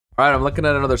All right, I'm looking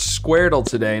at another Squaredle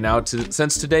today. Now,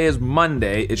 since today is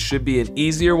Monday, it should be an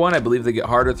easier one. I believe they get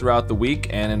harder throughout the week,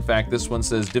 and in fact, this one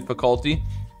says difficulty,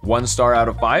 1 star out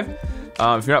of 5.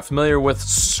 If you're not familiar with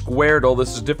Squaredle,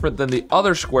 this is different than the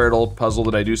other Squaredle puzzle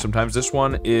that I do sometimes. This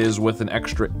one is with an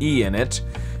extra E in it,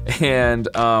 and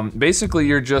basically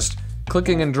you're just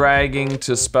clicking and dragging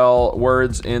to spell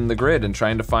words in the grid and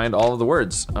trying to find all of the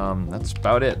words. That's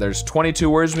about it. There's 22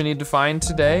 words we need to find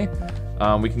today.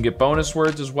 We can get bonus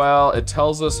words as well. It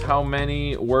tells us how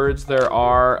many words there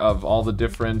are of all the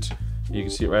different, you can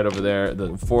see it right over there, the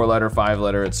 4-letter,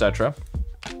 5-letter, etc.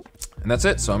 And that's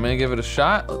it, so I'm gonna give it a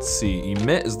shot. Let's see,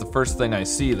 emit is the first thing I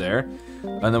see there.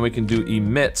 And then we can do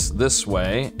emits this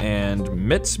way, and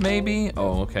mits maybe?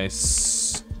 Oh, okay,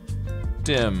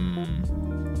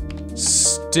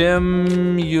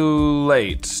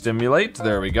 stimulate,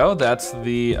 there we go. That's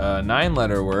the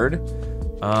 9-letter word.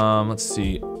 Let's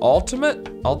see,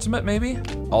 ultimate maybe?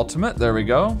 Ultimate, there we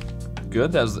go.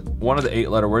 Good, that's one of the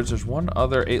 8-letter words. There's one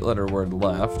other 8-letter word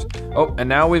left. Oh, and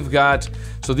now we've got,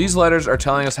 so these letters are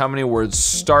telling us how many words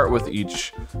start with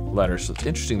each letter. So it's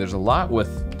interesting, there's a lot with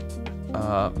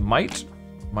might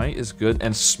is good,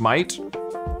 and smite.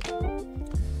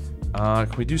 Can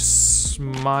we do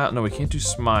smile? No, we can't do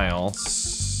smile.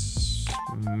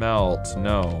 Melt,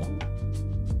 no.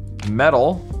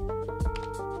 Metal,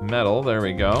 there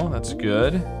we go, that's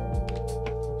good.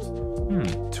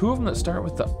 2 of them that start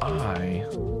with the I.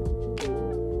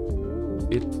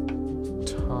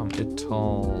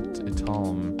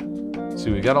 Italm. See,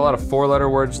 we got a lot of 4-letter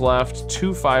words left,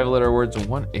 2 5-letter words, and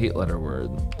 1 8-letter word.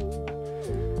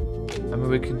 I mean,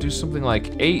 we could do something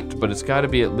like 8, but it's gotta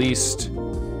be at least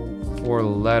 4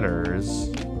 letters.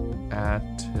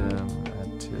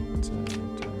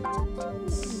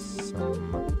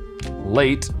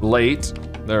 Late,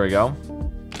 there we go.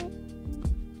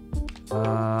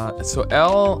 So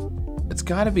L, it's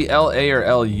gotta be L-A or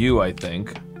L-U, I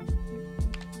think.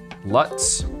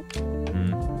 Lutz.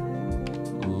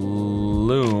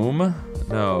 Loom.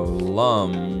 No,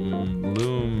 lum.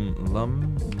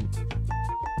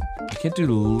 We can't do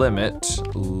limit.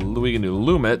 We can do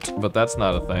loomit, but that's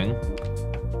not a thing.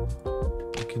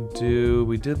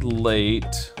 We did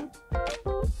late.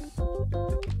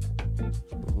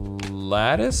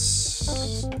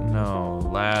 Lattice? No,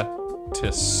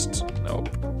 latticed, nope.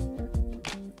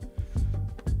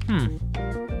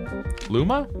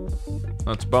 Luma?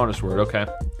 That's a bonus word, okay.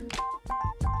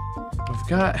 We've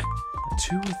got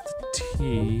 2 with the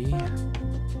T.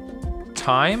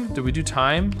 Time? Did we do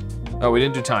time? Oh, we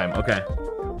didn't do time, okay.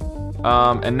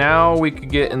 And now we could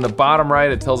get in the bottom right,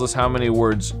 it tells us how many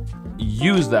words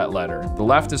use that letter. The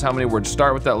left is how many words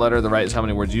start with that letter, the right is how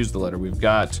many words use the letter. We've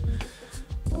got,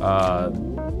 I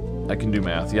can do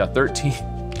math, yeah,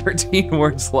 13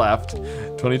 words left.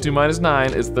 22 minus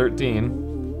 9 is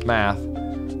 13, math.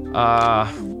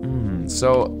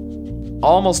 So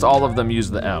almost all of them use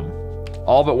the M.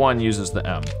 All but one uses the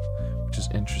M, which is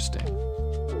interesting.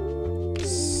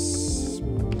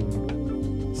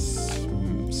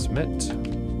 Smite?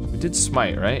 We did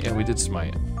smite, right? Yeah, we did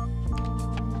smite.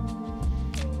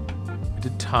 We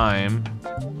did time.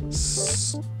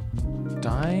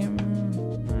 Stime?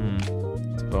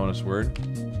 It's a bonus word.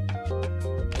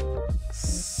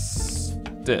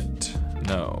 Stit,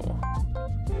 no.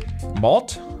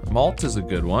 Malt? Malt is a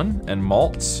good one, and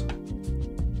malts.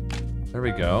 There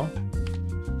we go.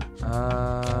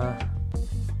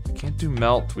 We can't do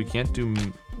melt, we can't do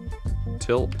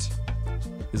tilt.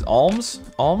 Is alms?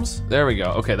 Alms? There we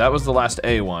go. Okay, that was the last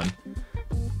A one.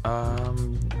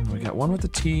 We got 1 with the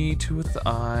T, 2 with the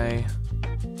I.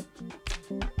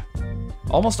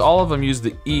 Almost all of them use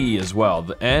the E as well.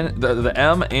 The N, the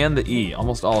M and the E,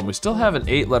 almost all of them. We still have an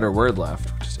 8-letter word left,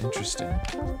 which is interesting.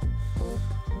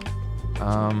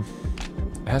 It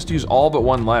has to use all but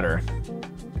 1 letter.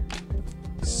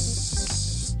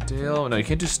 Stale, no, you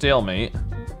can't do stalemate.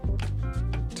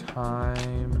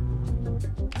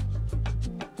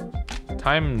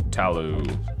 Time talu.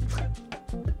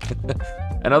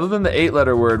 And other than the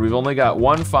 8-letter word, we've only got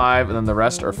 1 5, and then the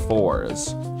rest are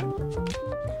 4s.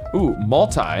 Ooh,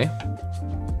 multi.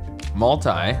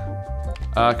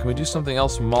 Can we do something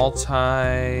else?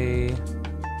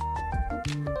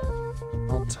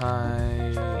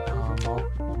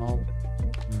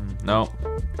 No.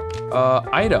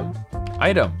 Item.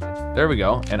 There we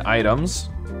go. And items.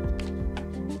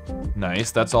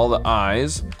 Nice. That's all the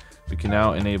I's. We can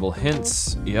now enable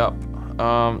hints. Yep.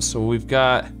 So we've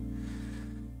got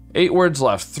 8 words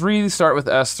left. 3 start with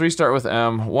S, 3 start with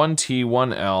M, 1 T,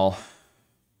 1 L.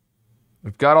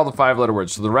 We've got all the 5-letter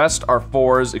words. So the rest are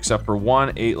 4s except for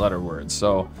 1 8-letter word.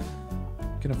 So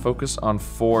Gonna focus on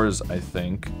 4s, I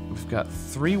think. We've got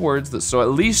 3 words that, so at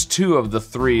least 2 of the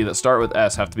 3 that start with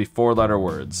S have to be 4-letter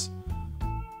words.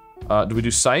 Did we do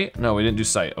sight? No, we didn't do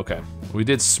sight, okay. We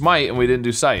did smite and we didn't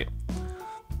do sight.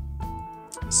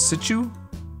 Situ?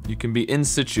 You can be in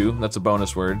situ, that's a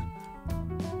bonus word.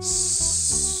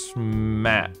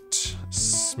 Smat,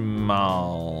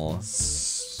 small,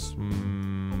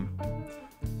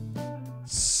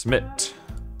 smit,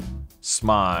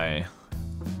 smy,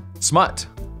 smut.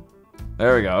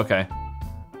 There we go, okay.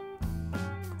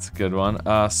 That's a good one.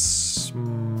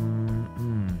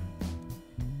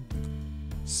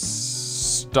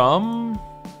 Stum?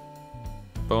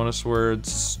 Bonus word,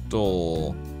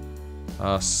 stole.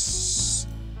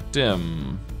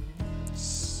 Stim.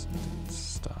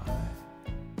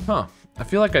 Huh, I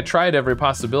feel like I tried every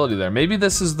possibility there. Maybe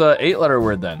this is the 8-letter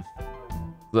word then.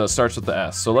 That starts with the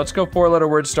S. So let's go 4-letter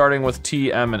words starting with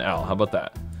T, M, and L. How about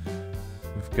that?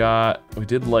 We've got, we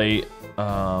did late,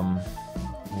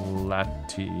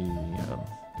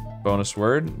 bonus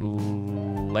word,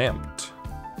 lamped.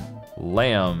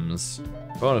 Lambs,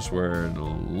 bonus word,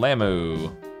 lamu.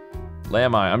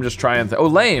 Lamb I, I'm just trying to, oh,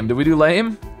 lame, did we do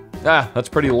lame? Ah, that's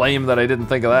pretty lame that I didn't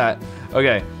think of that.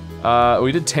 Okay,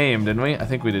 we did tame, didn't we? I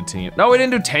think we did tame. No, we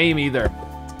didn't do tame either.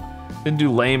 Didn't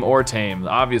do lame or tame, the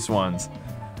obvious ones.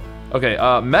 Okay,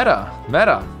 meta,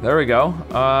 there we go.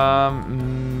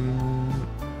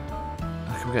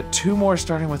 Okay, we got 2 more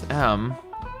starting with M.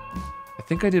 I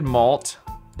think I did malt.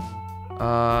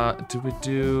 Did we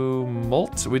do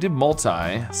mult? We did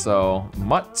multi, so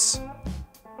mutts.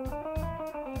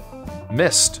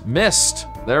 Missed.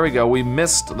 There we go, we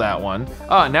missed that one.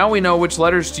 Now we know which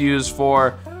letters to use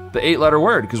for the 8-letter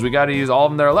word, because we gotta use all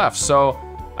of them that are left. So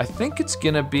I think it's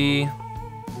gonna be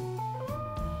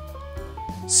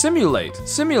simulate.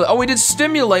 Oh, we did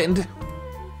stimulate, and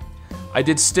I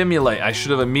did stimulate. I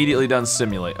should have immediately done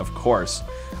simulate, of course.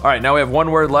 All right, now we have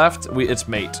 1 word left. It's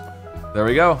mate. There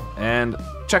we go, and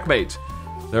checkmate.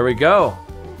 There we go.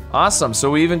 Awesome, so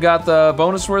we even got the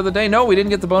bonus word of the day. No, we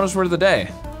didn't get the bonus word of the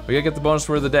day. We gotta get the bonus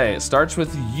word of the day. It starts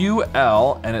with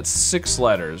UL, and it's 6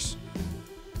 letters.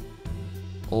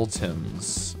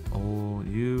 Ultims. Oh,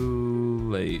 you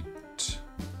late.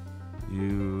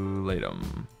 You late'em.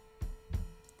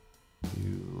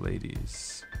 You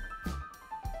ladies.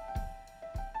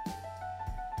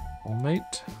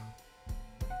 Mate.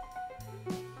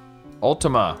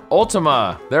 Ultima,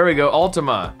 there we go,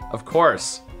 Ultima, of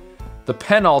course. The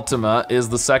penultima is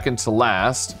the second to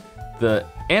last. The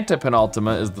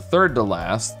antepenultima is the third to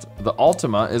last. The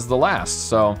ultima is the last,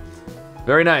 so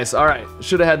very nice. All right,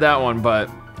 should have had that one, but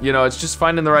you know, it's just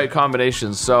finding the right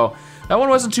combinations. So that one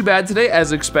wasn't too bad today,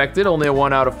 as expected, only a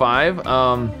 1 out of 5.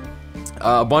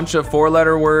 A bunch of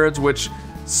 4-letter words, which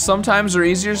sometimes are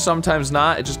easier, sometimes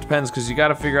not. It just depends, because you got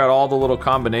to figure out all the little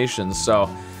combinations. So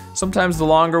sometimes the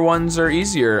longer ones are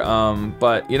easier,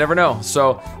 but you never know.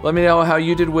 So let me know how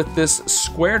you did with this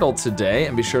Squaredle today,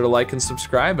 and be sure to like and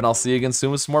subscribe, and I'll see you again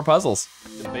soon with some more puzzles.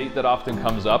 Debate that often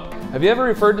comes up. Have you ever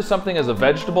referred to something as a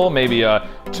vegetable? Maybe a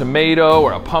tomato,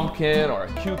 or a pumpkin, or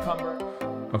a cucumber?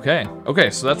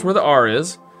 Okay, so that's where the R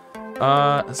is.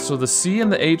 So the C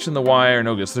and the H and the Y are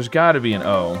no good, so there's gotta be an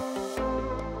O.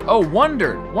 Oh,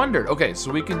 wondered. Okay,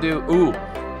 so we can do, ooh,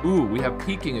 we have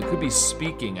peeking. It could be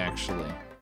speaking, actually.